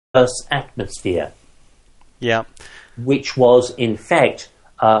Earth's atmosphere. Yeah. Which was, in fact,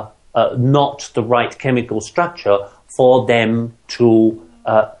 not the right chemical structure for them to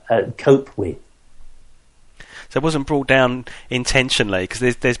cope with. So it wasn't brought down intentionally,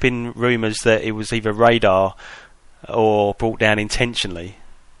 because there's been rumours that it was either radar or brought down intentionally.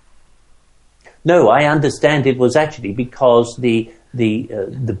 No, I understand it was actually because the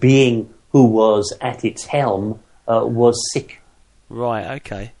being who was at its helm was sick. Right.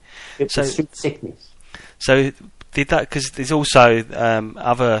 Okay. It was through sickness. So did that? Because there's also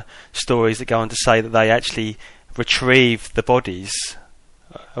other stories that go on to say that they actually retrieved the bodies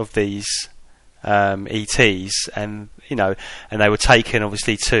of these E.Ts, and they were taken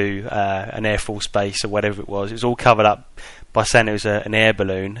obviously to an Air Force base or whatever it was. It was all covered up by saying it was an air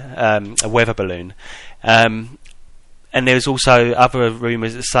balloon, a weather balloon, and there's also other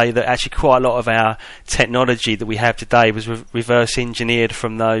rumours that say that actually quite a lot of our technology that we have today was reverse engineered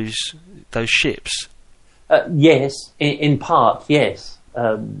from those ships. Yes, in part, yes.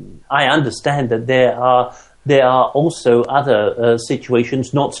 I understand that there are also other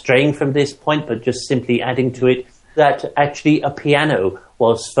situations, not straying from this point, but just simply adding to it, that actually a piano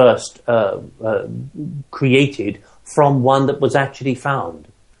was first created from one that was actually found.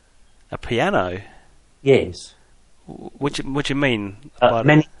 A piano? Yes. What do you mean?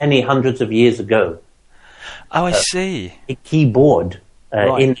 Many hundreds of years ago. Oh, I see. A keyboard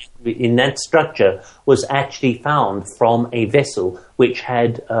right. in that structure was actually found from a vessel which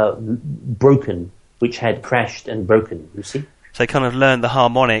had broken, which had crashed and broken, you see? So they kind of learned the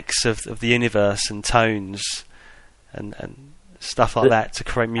harmonics of the universe and tones and stuff like that to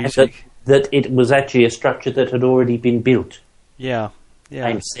create music. That it was actually a structure that had already been built. Yeah.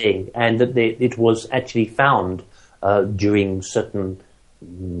 I'm saying, and that it was actually found during certain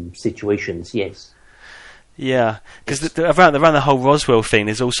situations, yes. Yeah, because around the whole Roswell thing,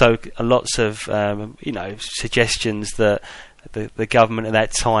 there's also lots of suggestions that the government at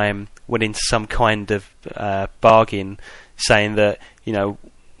that time went into some kind of bargain, saying that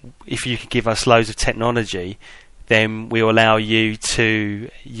if you could give us loads of technology, then we'll allow you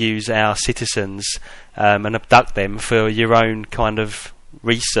to use our citizens and abduct them for your own kind of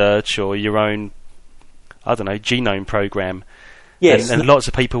research or your own, I don't know, genome program. Yes, and lots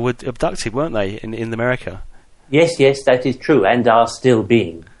of people were abducted, weren't they, in America? Yes, that is true, and are still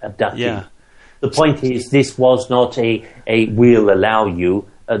being abducted. Yeah. The point is, this was not a we'll allow you.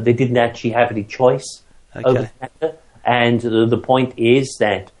 They didn't actually have any choice over the matter. And the point is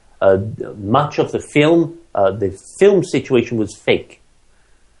that much of the film situation was fake.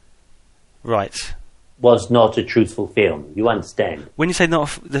 Right. Was not a truthful film. You understand? When you say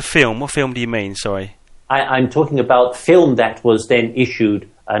not the film, what film do you mean? Sorry. I'm talking about film that was then issued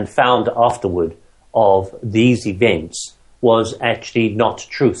and found afterward of these events was actually not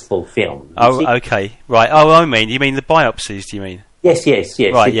truthful film. See? Okay. Right. You mean the biopsies, do you mean? Yes.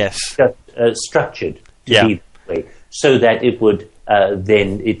 Right, yes. Just, structured to be that way, so that it would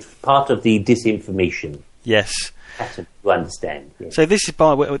then, it's part of the disinformation. Yes. Pattern, you understand. Yes. So this is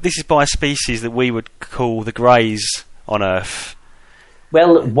by a species that we would call the Greys on Earth.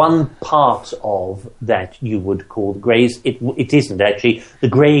 Well, one part of that you would call the Greys. It isn't actually. The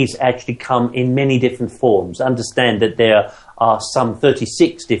Greys actually come in many different forms. Understand that there are some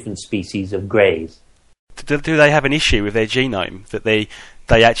 36 different species of Greys. Do they have an issue with their genome, that they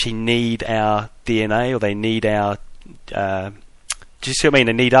actually need our DNA, or they need our... do you see what I mean?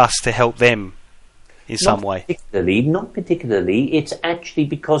 They need us to help them in some way. Not particularly. It's actually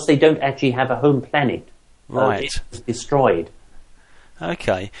because they don't actually have a home planet. Right. It was destroyed.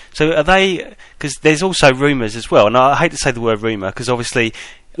 Okay, so are they... Because there's also rumours as well, and I hate to say the word rumour, because obviously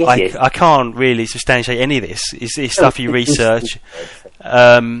I can't really substantiate any of this. It's stuff you research.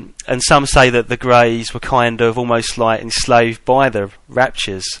 And some say that the Greys were kind of almost like enslaved by the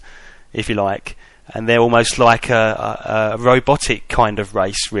Raptures, if you like, and they're almost like a robotic kind of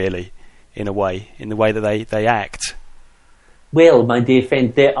race, really, in the way that they act. Well, my dear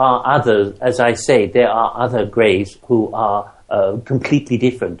friend, there are other, as I say, there are other Greys who are completely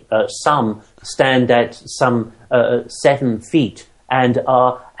different. Some stand at some 7 feet and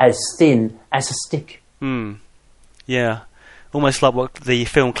are as thin as a stick. Yeah, almost like what the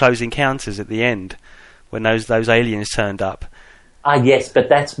film Close Encounters at the end, when those aliens turned up. Yes, but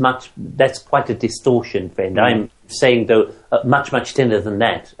that's quite a distortion, friend. I'm saying, though, much thinner than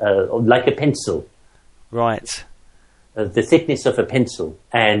that, like a pencil. Right. The thickness of a pencil,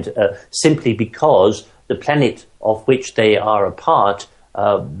 and simply because the planet of which they are a part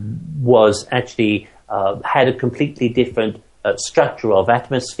was actually had a completely different structure of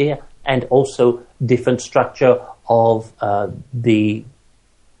atmosphere, and also different structure of the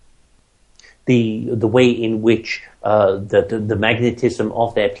the way in which the magnetism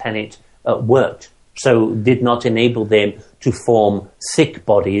of their planet worked. So did not enable them to form thick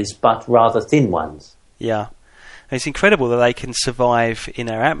bodies, but rather thin ones. Yeah. And it's incredible that they can survive in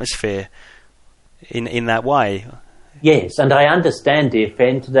our atmosphere in that way. Yes, and I understand, dear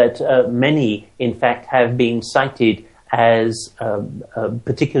friend, that many, in fact, have been cited as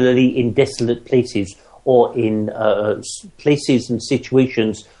particularly in desolate places or in places and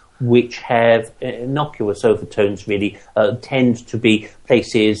situations which have innocuous overtones, really, tend to be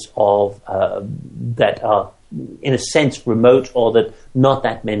places of that are, in a sense, remote, or that not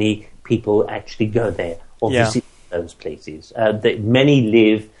that many people actually go there or visit those places. That many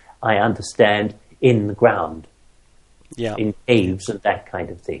live, I understand, in the ground, in caves and that kind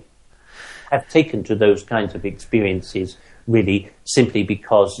of thing. Have taken to those kinds of experiences really simply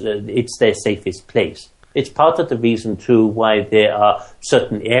because it's their safest place. It's part of the reason, too, why there are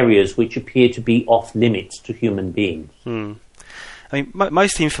certain areas which appear to be off limits to human beings. I mean,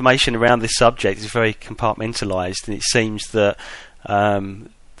 most of the information around this subject is very compartmentalised, and it seems that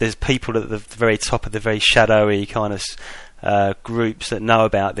there's people at the very top of the very shadowy kind of groups that know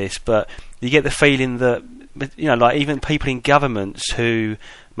about this, but you get the feeling that, you know, like even people in governments who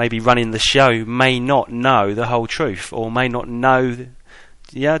may be running the show may not know the whole truth, or may not know.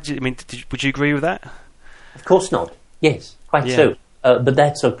 Would you agree with that? Of course not. Yes, quite so. But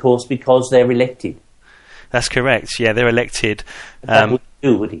that's, of course, because they're elected. That's correct. Yeah, they're elected. That would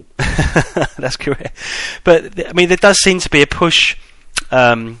do, would he? That's correct. But I mean, there does seem to be a push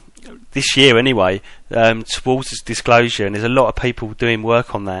this year, anyway, towards this disclosure, and there's a lot of people doing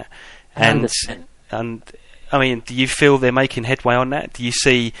work on that. And I mean, do you feel they're making headway on that? Do you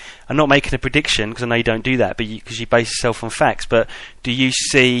see? I'm not making a prediction because I know you don't do that, but because you base yourself on facts. But do you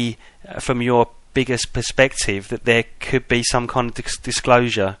see, from your biggest perspective, that there could be some kind of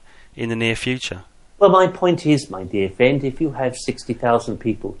disclosure in the near future? Well, my point is, my dear friend, if you have 60,000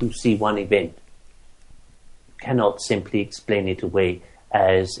 people who see one event, you cannot simply explain it away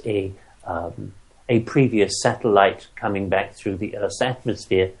as a previous satellite coming back through the Earth's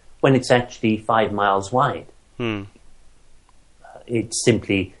atmosphere when it's actually 5 miles wide. It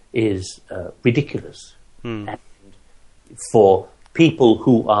simply is ridiculous. And for people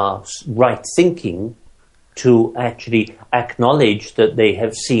who are right-thinking to actually acknowledge that they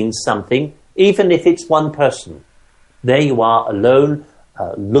have seen something, even if it's one person. There you are, alone,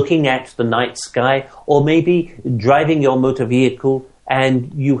 looking at the night sky, or maybe driving your motor vehicle,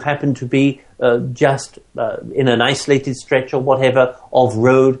 and you happen to be just in an isolated stretch or whatever of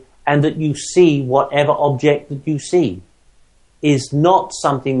road, and that you see whatever object that you see is not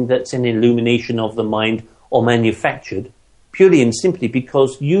something that's an illumination of the mind or manufactured, purely and simply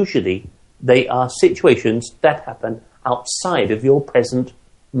because usually they are situations that happen outside of your present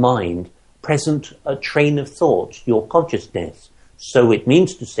mind, present train of thought, your consciousness. So it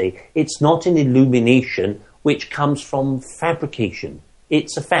means to say it's not an illumination which comes from fabrication.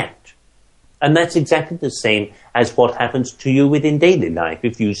 It's a fact. And that's exactly the same as what happens to you within daily life.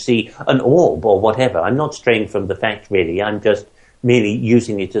 If you see an orb or whatever, I'm not straying from the fact really, I'm just merely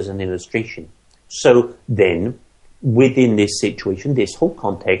using it as an illustration. So then, within this situation, this whole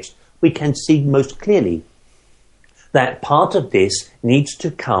context, we can see most clearly that part of this needs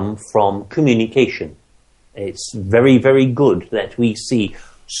to come from communication. It's very, very good that we see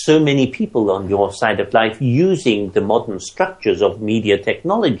so many people on your side of life using the modern structures of media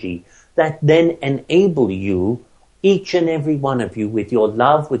technology that then enable you, each and every one of you, with your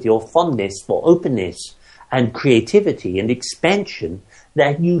love, with your fondness for openness and creativity and expansion,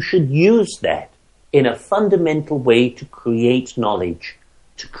 that you should use that in a fundamental way to create knowledge,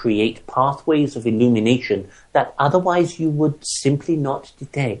 to create pathways of illumination that otherwise you would simply not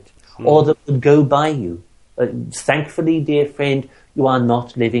detect, or that would go by you. Thankfully, dear friend, you are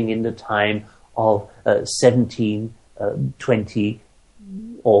not living in the time of 1720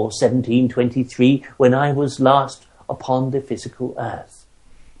 or 1723, when I was last upon the physical earth.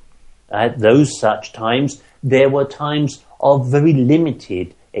 At those such times, there were times of very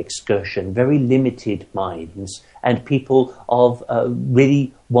limited excursion, very limited minds, and people of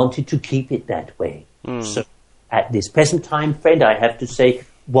really wanted to keep it that way. So at this present time, friend, I have to say,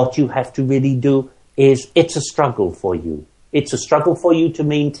 what you have to really do is, it's a struggle for you. It's a struggle for you to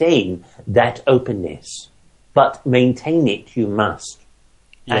maintain that openness. But maintain it you must.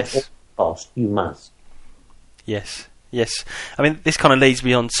 Yes. At all cost, you must. Yes, yes. I mean, this kind of leads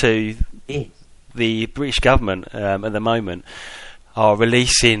me on to the British government at the moment are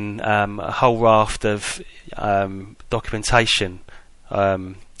releasing a whole raft of documentation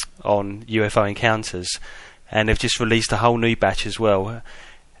on UFO encounters, and they've just released a whole new batch as well.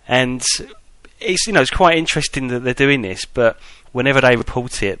 And it's it's quite interesting that they're doing this, but whenever they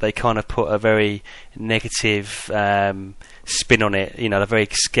report it, they kind of put a very negative spin on it. A very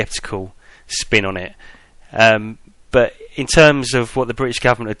sceptical spin on it. But in terms of what the British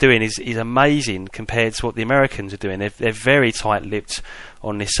government are doing is amazing compared to what the Americans are doing. They're very tight-lipped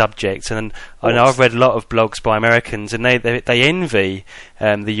on this subject, and I know I've read a lot of blogs by Americans, and they envy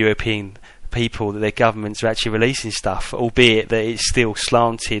the European people that their governments are actually releasing stuff, albeit that it's still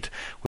slanted